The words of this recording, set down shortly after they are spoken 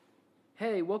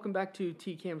Hey, welcome back to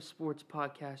TCAM Sports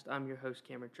Podcast. I'm your host,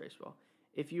 Cameron Tracewell.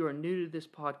 If you are new to this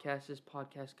podcast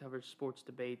covers sports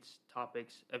debates,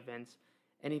 topics, events,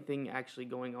 anything actually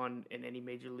going on in any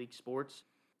major league sports.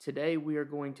 Today, we are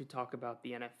going to talk about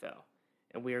the NFL,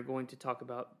 and we are going to talk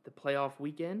about the playoff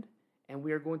weekend, and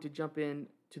we are going to jump in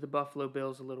to the Buffalo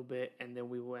Bills a little bit, and then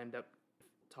we will end up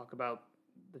talk about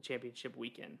the championship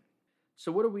weekend.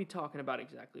 So what are we talking about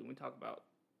exactly when we talk about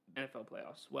NFL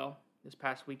playoffs? Well, this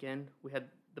past weekend, we had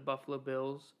the Buffalo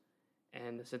Bills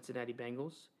and the Cincinnati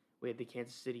Bengals. We had the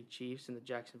Kansas City Chiefs and the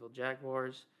Jacksonville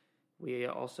Jaguars. We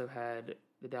also had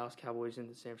the Dallas Cowboys and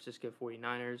the San Francisco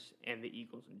 49ers and the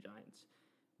Eagles and Giants.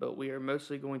 But we are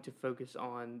mostly going to focus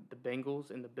on the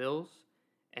Bengals and the Bills,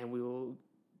 and we will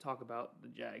talk about the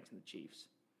Jags and the Chiefs.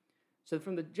 So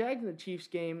from the Jags and the Chiefs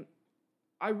game,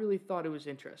 I really thought it was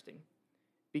interesting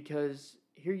because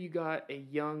here you got a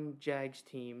young Jags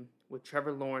team with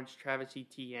Trevor Lawrence, Travis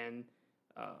Etienne,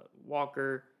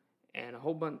 Walker, and a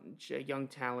whole bunch of young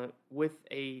talent with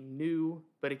a new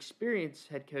but experienced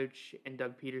head coach in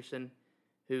Doug Peterson,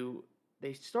 who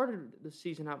they started the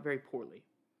season out very poorly.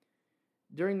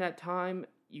 During that time,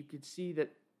 you could see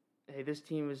that, hey, this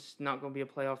team is not going to be a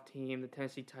playoff team. The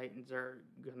Tennessee Titans are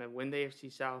going to win the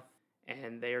AFC South,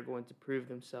 and they are going to prove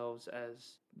themselves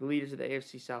as the leaders of the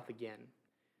AFC South again.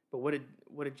 But what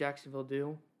did Jacksonville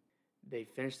do? They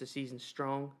finished the season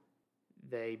strong.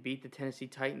 They beat the Tennessee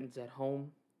Titans at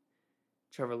home.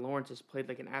 Trevor Lawrence has played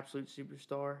like an absolute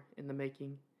superstar in the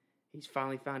making. He's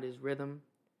finally found his rhythm.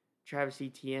 Travis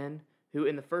Etienne, who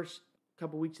in the first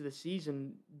couple weeks of the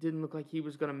season didn't look like he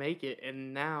was going to make it,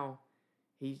 and now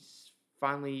he's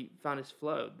finally found his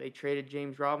flow. They traded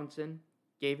James Robinson,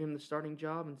 gave him the starting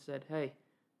job, and said, hey,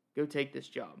 go take this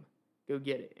job. Go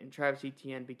get it. And Travis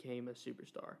Etienne became a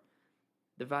superstar.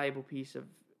 The valuable piece of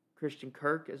Christian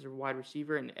Kirk as a wide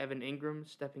receiver and Evan Ingram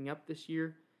stepping up this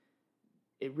year,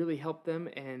 it really helped them,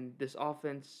 and this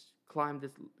offense climbed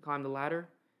the ladder.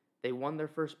 They won their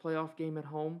first playoff game at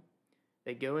home.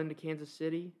 They go into Kansas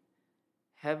City,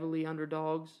 heavily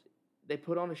underdogs. They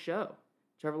put on a show.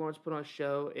 Trevor Lawrence put on a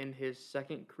show in his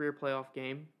second career playoff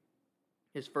game,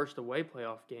 his first away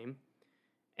playoff game,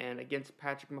 and against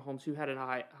Patrick Mahomes, who had a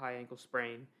high ankle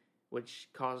sprain, which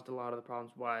caused a lot of the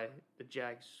problems why the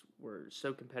Jags were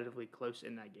so competitively close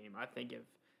in that game. I think if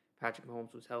Patrick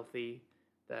Mahomes was healthy,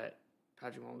 that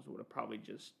Patrick Mahomes would have probably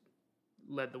just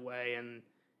led the way, and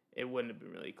it wouldn't have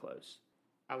been really close.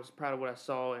 I was proud of what I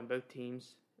saw in both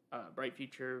teams. Bright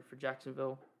future for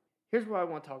Jacksonville. Here's what I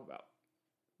want to talk about.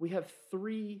 We have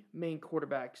three main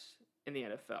quarterbacks in the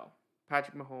NFL: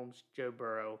 Patrick Mahomes, Joe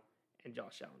Burrow, and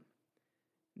Josh Allen.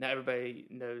 Now everybody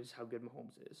knows how good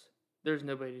Mahomes is. There's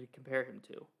nobody to compare him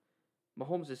to.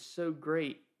 Mahomes is so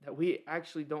great that we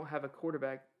actually don't have a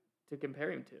quarterback to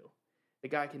compare him to. The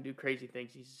guy can do crazy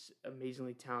things. He's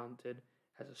amazingly talented,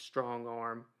 has a strong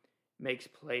arm, makes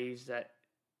plays that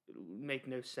make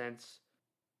no sense.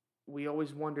 We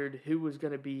always wondered who was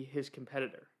going to be his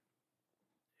competitor.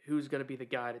 Who's going to be the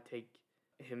guy to take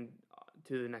him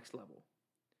to the next level.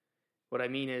 What I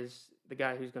mean is the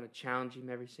guy who's going to challenge him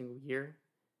every single year.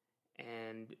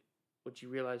 And what you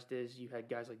realized is you had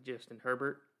guys like Justin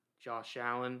Herbert, Josh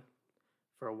Allen.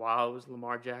 For a while it was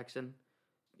Lamar Jackson.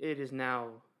 It is now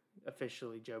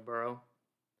officially Joe Burrow.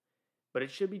 But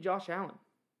it should be Josh Allen.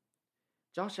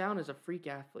 Josh Allen is a freak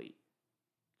athlete.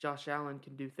 Josh Allen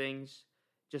can do things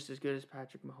just as good as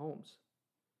Patrick Mahomes.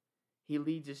 He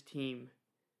leads his team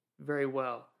very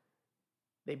well.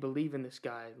 They believe in this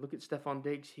guy. Look at Stephon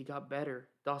Diggs. He got better.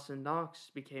 Dawson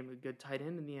Knox became a good tight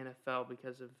end in the NFL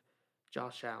because of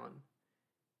Josh Allen.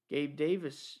 Gabe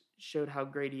Davis showed how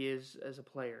great he is as a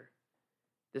player.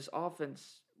 This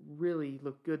offense really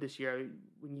looked good this year.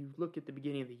 When you look at the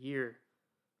beginning of the year,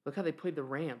 look how they played the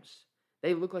Rams.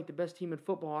 They looked like the best team in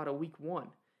football out of week 1.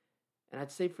 And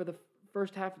I'd say for the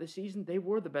first half of the season, they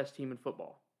were the best team in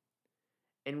football.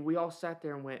 And we all sat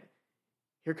there and went,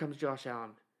 here comes Josh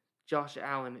Allen. Josh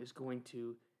Allen is going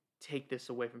to take this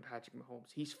away from Patrick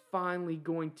Mahomes. He's finally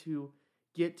going to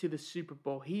get to the Super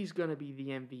Bowl. He's going to be the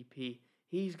MVP.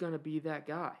 He's going to be that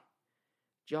guy.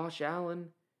 Josh Allen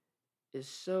is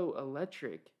so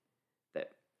electric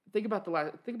that think about the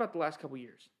last couple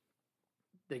years.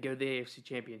 They go to the AFC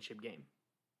Championship game.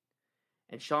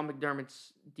 And Sean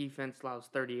McDermott's defense allows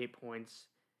 38 points,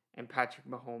 and Patrick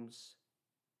Mahomes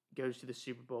goes to the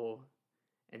Super Bowl,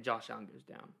 and Josh Allen goes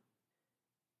down.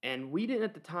 And we didn't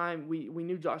at the time, we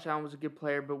knew Josh Allen was a good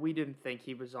player, but we didn't think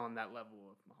he was on that level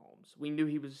of Mahomes. We knew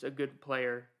he was a good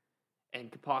player and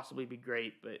could possibly be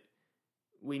great, but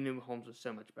we knew Mahomes was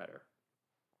so much better.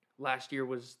 Last year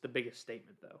was the biggest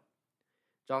statement, though.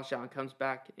 Josh Allen comes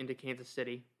back into Kansas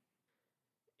City.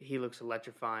 He looks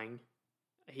electrifying.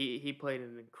 He played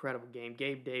an incredible game.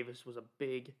 Gabe Davis was a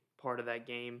big part of that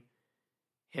game.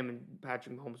 Him and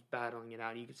Patrick Mahomes battling it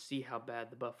out. You could see how bad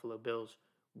the Buffalo Bills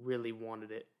really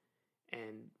wanted it.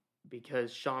 And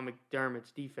because Sean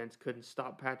McDermott's defense couldn't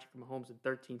stop Patrick Mahomes in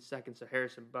 13 seconds, so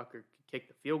Harrison Butker could kick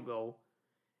the field goal.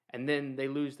 And then they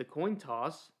lose the coin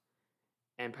toss,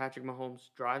 and Patrick Mahomes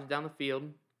drives down the field.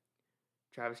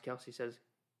 Travis Kelce says,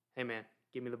 "Hey, man,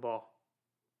 give me the ball.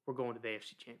 We're going to the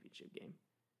AFC Championship game."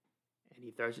 And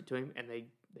he throws it to him, and they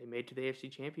made to the AFC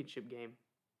Championship game.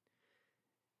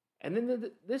 And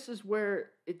then this is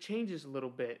where it changes a little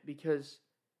bit because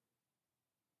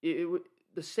the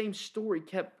same story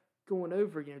kept going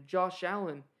over. Josh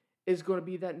Allen is going to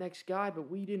be that next guy, but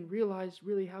we didn't realize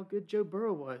really how good Joe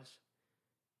Burrow was.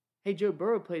 Hey, Joe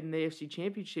Burrow played in the AFC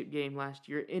Championship game last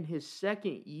year in his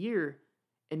second year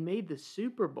and made the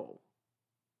Super Bowl.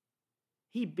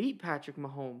 He beat Patrick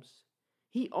Mahomes.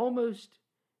 He almost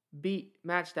beat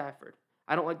Matt Stafford.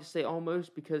 I don't like to say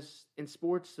almost because in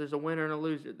sports there's a winner and a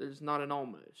loser. There's not an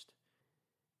almost.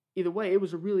 Either way, it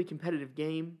was a really competitive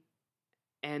game.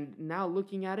 And now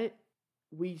looking at it,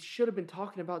 we should have been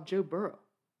talking about Joe Burrow.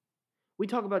 We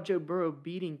talk about Joe Burrow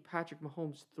beating Patrick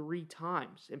Mahomes 3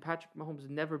 times and Patrick Mahomes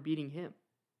never beating him.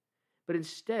 But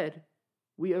instead,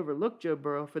 we overlook Joe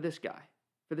Burrow for this guy,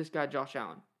 Josh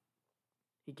Allen.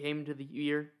 He came into the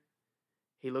year,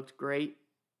 he looked great,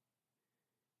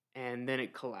 and then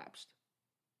it collapsed.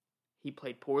 He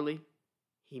played poorly.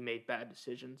 He made bad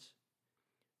decisions.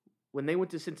 When they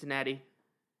went to Cincinnati,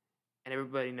 and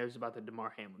everybody knows about the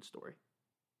Damar Hamlin story,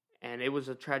 and it was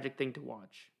a tragic thing to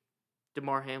watch.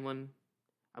 Damar Hamlin,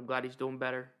 I'm glad he's doing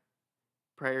better.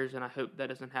 Prayers, and I hope that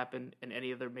doesn't happen in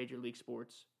any other major league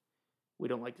sports. We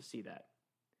don't like to see that.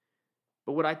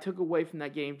 But what I took away from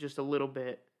that game just a little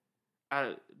bit,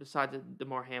 besides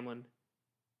Damar Hamlin,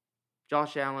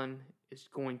 Josh Allen is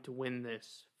going to win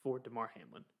this for Damar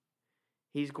Hamlin.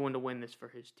 He's going to win this for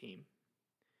his team.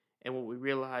 And what we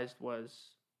realized was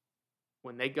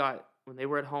when they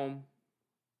were at home,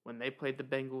 when they played the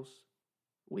Bengals,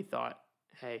 we thought,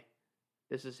 hey,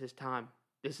 this is his time.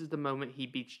 This is the moment he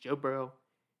beats Joe Burrow,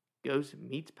 goes and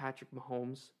meets Patrick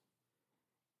Mahomes,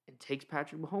 and takes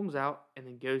Patrick Mahomes out, and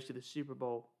then goes to the Super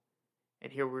Bowl.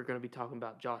 And here we're going to be talking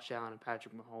about Josh Allen and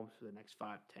Patrick Mahomes for the next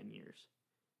 5-10 years.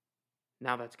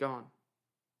 Now that's gone.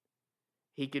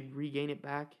 He could regain it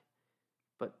back,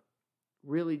 but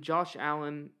really Josh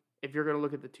Allen, if you're going to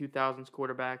look at the 2000s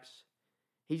quarterbacks,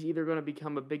 he's either going to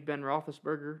become a Big Ben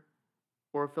Roethlisberger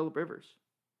or a Phillip Rivers.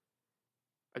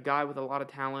 A guy with a lot of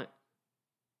talent,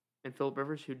 and Phillip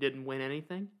Rivers who didn't win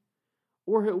anything,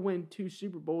 or he'll win 2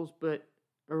 Super Bowls,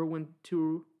 or win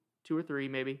 2 or 3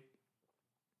 maybe,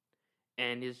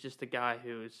 and is just a guy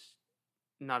who is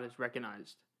not as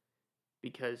recognized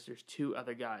because there's 2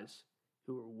 other guys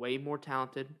who are way more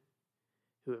talented,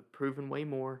 who have proven way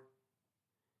more.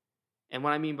 And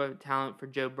what I mean by talent for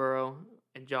Joe Burrow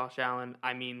and Josh Allen,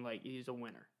 I mean like he's a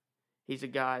winner. He's a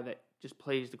guy that just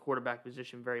plays the quarterback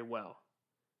position very well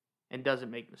and doesn't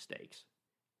make mistakes.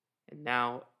 And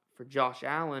now for Josh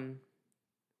Allen,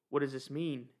 what does this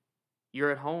mean?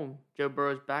 You're at home. Joe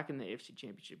Burrow's back in the AFC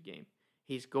Championship game.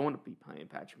 He's going to be playing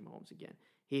Patrick Mahomes again.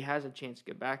 He has a chance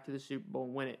to go back to the Super Bowl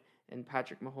and win it. And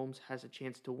Patrick Mahomes has a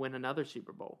chance to win another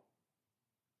Super Bowl.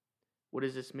 What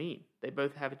does this mean? They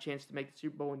both have a chance to make the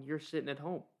Super Bowl and you're sitting at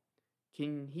home.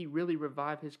 Can he really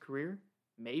revive his career?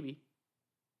 Maybe.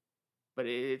 But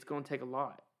it's going to take a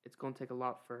lot. It's going to take a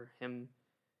lot for him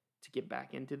to get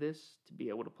back into this, to be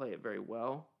able to play it very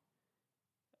well.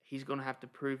 He's going to have to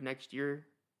prove next year.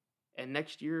 And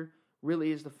next year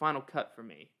really is the final cut for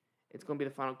me. It's going to be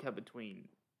the final cut between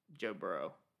Joe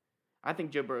Burrow. I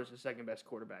think Joe Burrow is the second best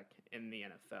quarterback in the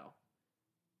NFL.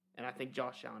 And I think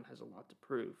Josh Allen has a lot to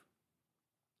prove.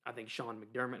 I think Sean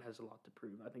McDermott has a lot to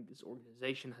prove. I think this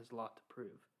organization has a lot to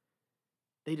prove.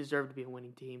 They deserve to be a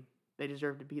winning team. They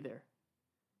deserve to be there.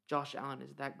 Josh Allen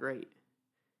is that great.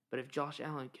 But if Josh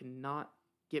Allen cannot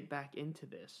get back into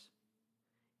this,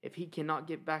 if he cannot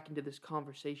get back into this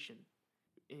conversation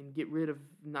and get rid of,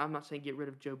 I'm not saying get rid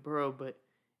of Joe Burrow, but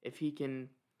if he can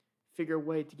figure a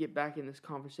way to get back in this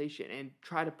conversation and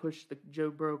try to push the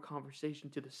Joe Burrow conversation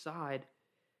to the side,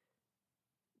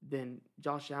 then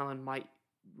Josh Allen might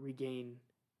regain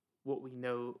what we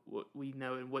know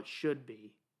and what should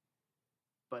be.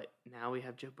 But now we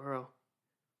have Joe Burrow,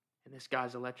 and this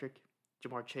guy's electric.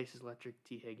 Jamar Chase is electric.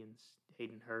 T. Higgins,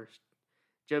 Hayden Hurst,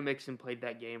 Joe Mixon played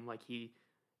that game like he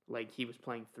was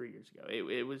playing 3 years ago.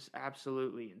 It was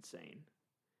absolutely insane,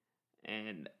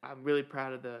 and I'm really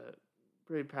proud of the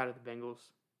Bengals.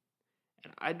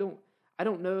 And I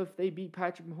don't know if they beat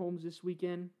Patrick Mahomes this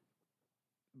weekend.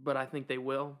 but I think they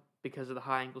will because of the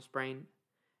high ankle sprain.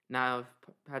 Now, if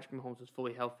Patrick Mahomes is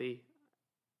fully healthy,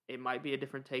 it might be a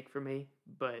different take for me,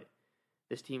 but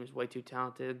this team is way too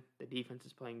talented. The defense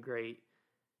is playing great.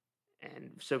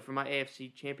 And so for my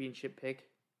AFC championship pick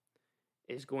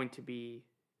is going to be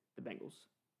the Bengals.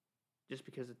 Just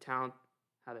because of talent,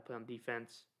 how they play on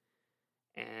defense.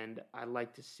 And I'd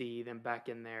like to see them back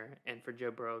in there and for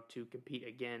Joe Burrow to compete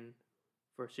again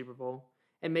for a Super Bowl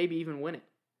and maybe even win it.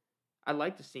 I'd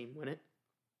like to see him win it.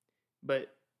 But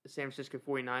the San Francisco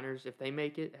 49ers, if they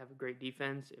make it, have a great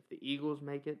defense. If the Eagles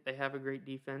make it, they have a great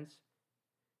defense.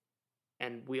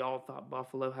 And we all thought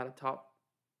Buffalo had a top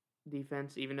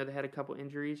defense, even though they had a couple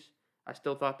injuries. I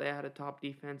still thought they had a top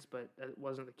defense, but that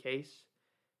wasn't the case.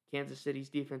 Kansas City's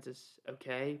defense is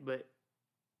okay, but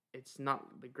it's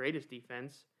not the greatest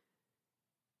defense.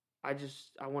 I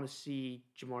want to see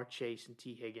Jamar Chase and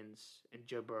T. Higgins and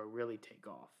Joe Burrow really take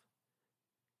off.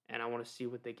 And I want to see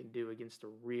what they can do against a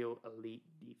real elite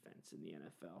defense in the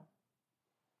NFL.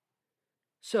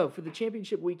 So, for the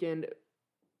championship weekend,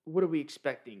 what are we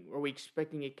expecting? Are we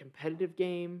expecting a competitive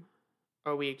game?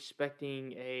 Are we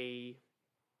expecting a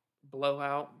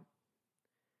blowout?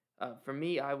 For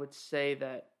me, I would say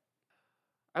that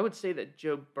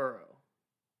Joe Burrow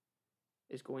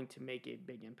is going to make a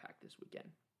big impact this weekend.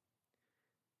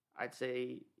 I'd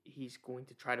say he's going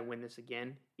to try to win this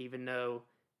again, even though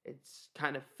it's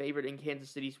kind of favored in Kansas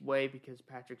City's way because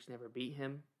Patrick's never beat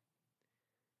him.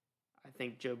 I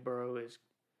think Joe Burrow is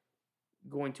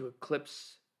going to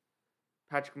eclipse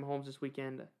Patrick Mahomes this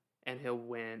weekend, and he'll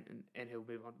win, and he'll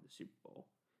move on to the Super Bowl.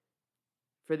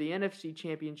 For the NFC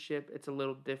Championship, it's a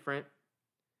little different.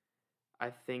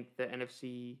 I think the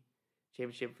NFC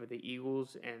Championship for the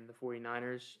Eagles and the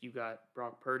 49ers, you got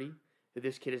Brock Purdy, who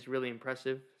this kid is really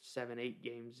impressive, 7-8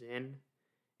 games in,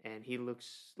 and he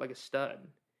looks like a stud.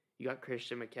 You got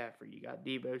Christian McCaffrey, you got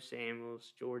Deebo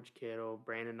Samuels, George Kittle,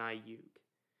 Brandon Ayuk.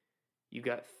 You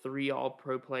got 3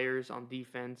 all-pro players on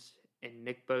defense, and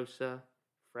Nick Bosa,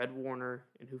 Fred Warner,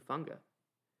 and Hufanga.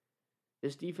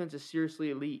 This defense is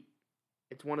seriously elite.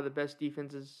 It's one of the best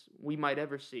defenses we might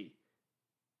ever see.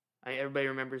 Everybody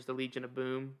remembers the Legion of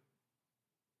Boom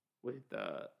with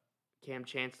Cam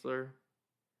Chancellor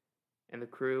and the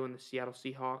crew and the Seattle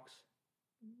Seahawks.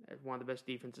 It's one of the best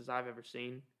defenses I've ever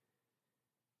seen.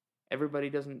 Everybody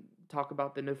doesn't talk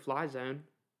about the no-fly zone.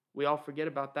 We all forget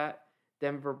about that.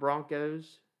 Denver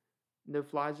Broncos,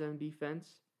 no-fly zone defense.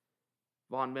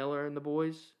 Von Miller and the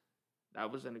boys.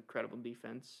 That was an incredible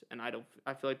defense, and I feel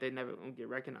like they never get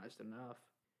recognized enough.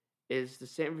 Is the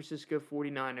San Francisco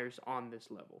 49ers on this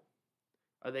level?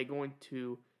 Are they going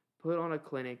to put on a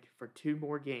clinic for 2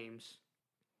 more games,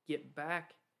 get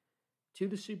back to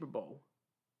the Super Bowl,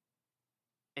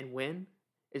 and win?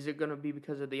 Is it going to be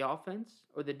because of the offense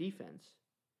or the defense?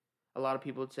 A lot of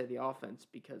people would say the offense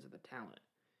because of the talent.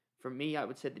 For me, I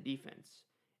would say the defense.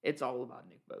 It's all about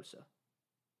Nick Bosa.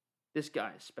 This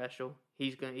guy is special.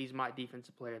 He's my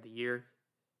defensive player of the year.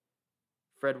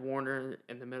 Fred Warner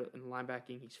in the middle in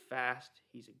linebacking, he's fast,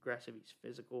 he's aggressive, he's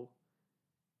physical.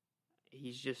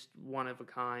 He's just one of a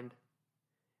kind.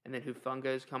 And then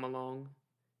Hufanga's come along.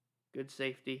 Good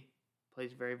safety.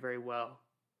 Plays very, very well.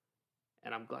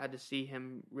 And I'm glad to see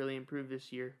him really improve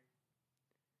this year.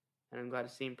 And I'm glad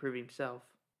to see him prove himself.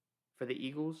 For the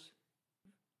Eagles,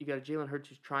 you got a Jalen Hurts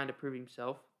who's trying to prove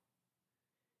himself.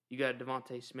 You got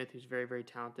Devontae Smith, who's very, very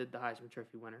talented, the Heisman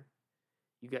Trophy winner.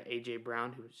 You got A.J.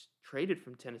 Brown, who was traded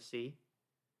from Tennessee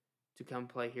to come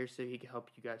play here so he can help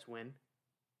you guys win.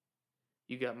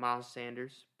 You got Miles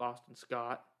Sanders, Boston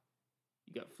Scott.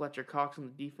 You got Fletcher Cox on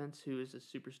the defense, who is a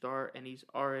superstar, and he's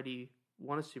already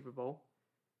won a Super Bowl.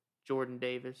 Jordan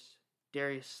Davis,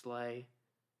 Darius Slay.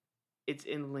 It's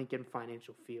in Lincoln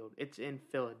Financial Field. It's in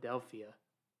Philadelphia.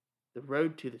 The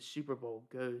road to the Super Bowl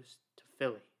goes to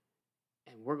Philly.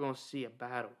 And we're going to see a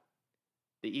battle.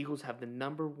 The Eagles have the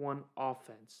number 1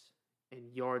 offense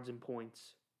in yards and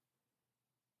points.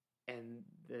 And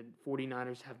the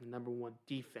 49ers have the number 1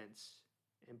 defense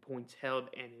in points held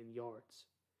and in yards.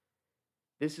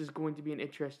 This is going to be an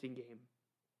interesting game.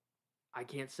 I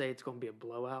can't say it's going to be a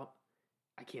blowout.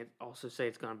 I can't also say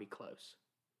it's going to be close.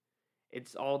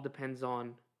 It all depends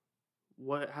on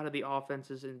how do the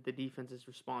offenses and the defenses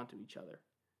respond to each other.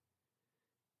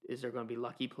 Is there going to be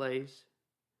lucky plays?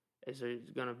 Is there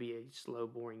going to be a slow,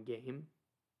 boring game?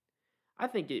 I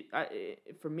think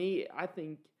for me, I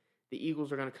think the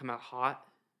Eagles are going to come out hot.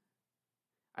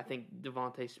 I think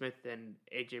Devontae Smith and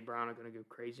A.J. Brown are going to go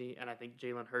crazy, and I think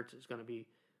Jalen Hurts is going to be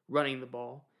running the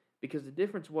ball. Because the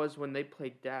difference was when they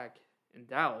played Dak in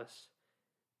Dallas,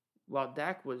 while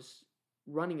Dak was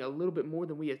running a little bit more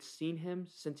than we had seen him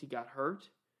since he got hurt,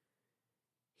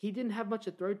 he didn't have much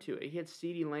to throw to. He had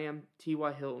CeeDee Lamb,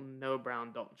 T.Y. Hilton, Noah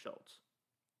Brown, Dalton Schultz.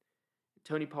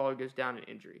 Tony Pollard goes down in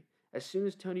injury. As soon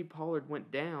as Tony Pollard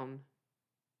went down,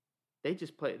 they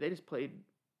just played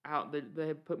out. They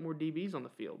had put more DBs on the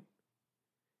field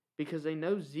because they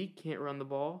know Zeke can't run the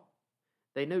ball.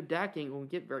 They know Dak ain't going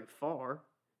to get very far.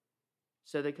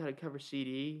 So they got to cover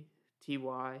CD,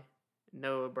 T.Y.,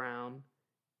 Noah Brown,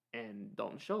 and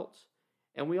Dalton Schultz.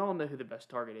 And we all know who the best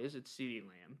target is. It's CeeDee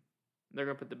Lamb. They're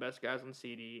going to put the best guys on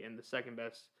CD, and the second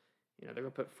best, they're going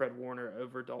to put Fred Warner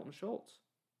over Dalton Schultz.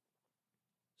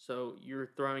 So you're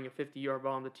throwing a 50-yard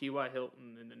bomb to T.Y.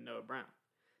 Hilton and then Noah Brown.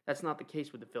 That's not the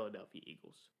case with the Philadelphia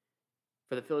Eagles.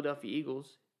 For the Philadelphia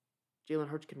Eagles, Jalen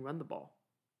Hurts can run the ball.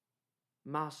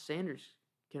 Miles Sanders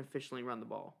can efficiently run the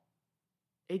ball.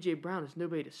 A.J. Brown is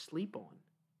nobody to sleep on.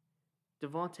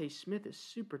 Devontae Smith is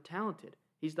super talented.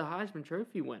 He's the Heisman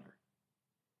Trophy winner.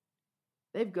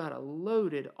 They've got a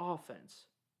loaded offense.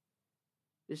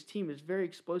 This team is very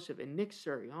explosive. And Nick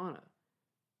Sirianni,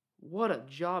 what a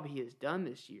job he has done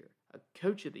this year. A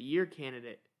Coach of the Year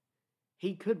candidate.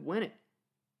 He could win it.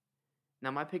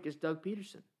 Now, my pick is Doug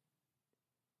Peterson.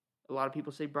 A lot of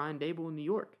people say Brian Dable in New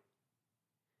York.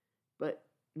 But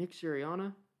Nick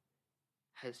Sirianni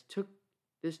has took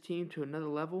this team to another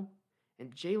level.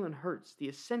 And Jalen Hurts, the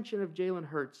ascension of Jalen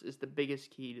Hurts is the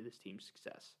biggest key to this team's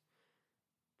success.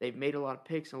 They've made a lot of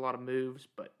picks and a lot of moves,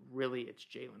 but really it's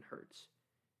Jalen Hurts.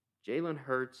 Jalen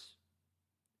Hurts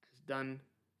has done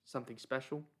something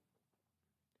special.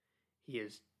 He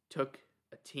has took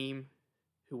a team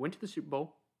who went to the Super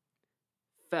Bowl,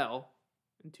 fell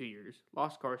in 2 years,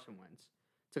 lost Carson Wentz,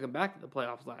 took him back to the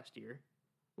playoffs last year,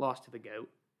 lost to the GOAT,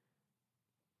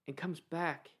 and comes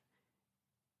back,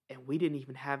 and we didn't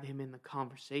even have him in the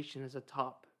conversation as a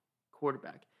top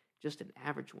quarterback, just an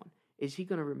average one. Is he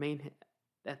going to remain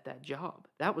at that job?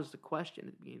 That was the question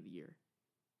at the beginning of the year.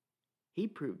 He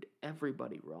proved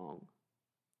everybody wrong.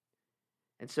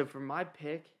 And so for my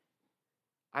pick,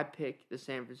 I pick the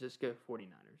San Francisco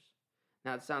 49ers.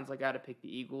 Now it sounds like I had to pick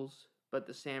the Eagles, but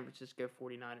the San Francisco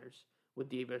 49ers with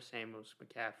Deebo Samuels,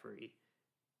 McCaffrey,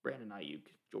 Brandon Ayuk,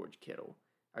 George Kittle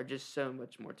are just so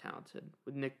much more talented.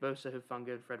 With Nick Bosa,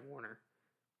 Hufanga, and Fred Warner.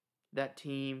 That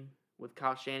team with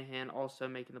Kyle Shanahan also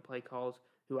making the play calls,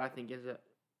 who I think is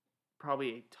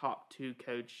probably a top 2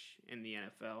 coach in the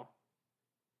NFL.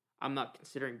 I'm not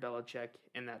considering Belichick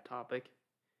in that topic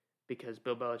because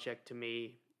Bill Belichick, to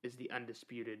me, is the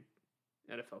undisputed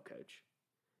NFL coach.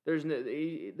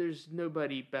 There's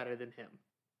nobody better than him.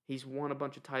 He's won a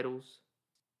bunch of titles,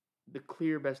 the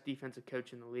clear best defensive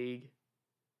coach in the league,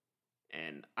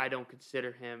 and I don't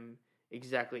consider him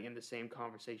exactly in the same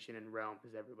conversation and realm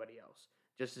as everybody else.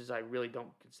 Just as I really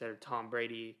don't consider Tom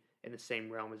Brady in the same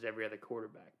realm as every other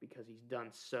quarterback because he's done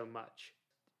so much.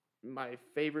 My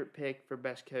favorite pick for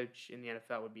best coach in the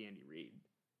NFL would be Andy Reid.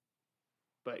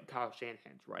 But Kyle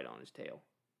Shanahan's right on his tail.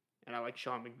 And I like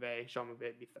Sean McVay. Sean McVay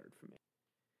would be third for me.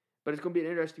 But it's going to be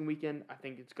an interesting weekend. I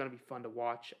think it's going to be fun to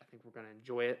watch. I think we're going to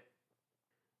enjoy it.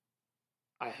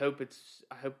 I hope it's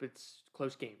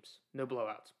close games. No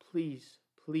blowouts. Please,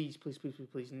 please, please, please, please,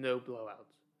 please, no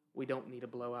blowouts. We don't need a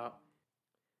blowout.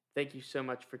 Thank you so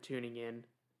much for tuning in.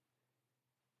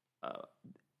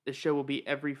 The show will be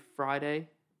every Friday,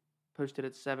 posted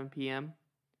at 7 p.m.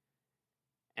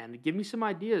 And give me some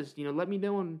ideas. Let me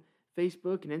know on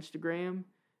Facebook and Instagram.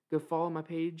 Go follow my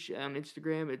page on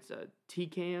Instagram. It's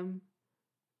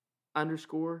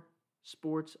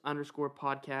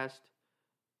TCAM_sports_podcast.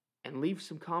 And leave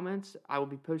some comments. I will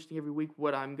be posting every week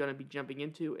what I'm going to be jumping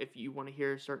into. If you want to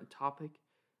hear a certain topic,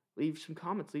 leave some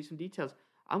comments. Leave some details.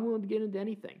 I'm willing to get into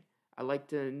anything. I like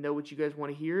to know what you guys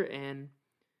want to hear, and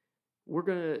we're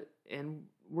gonna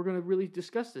really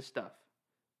discuss this stuff.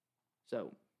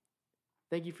 So,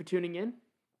 thank you for tuning in,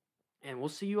 and we'll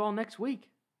see you all next week.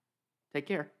 Take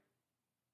care.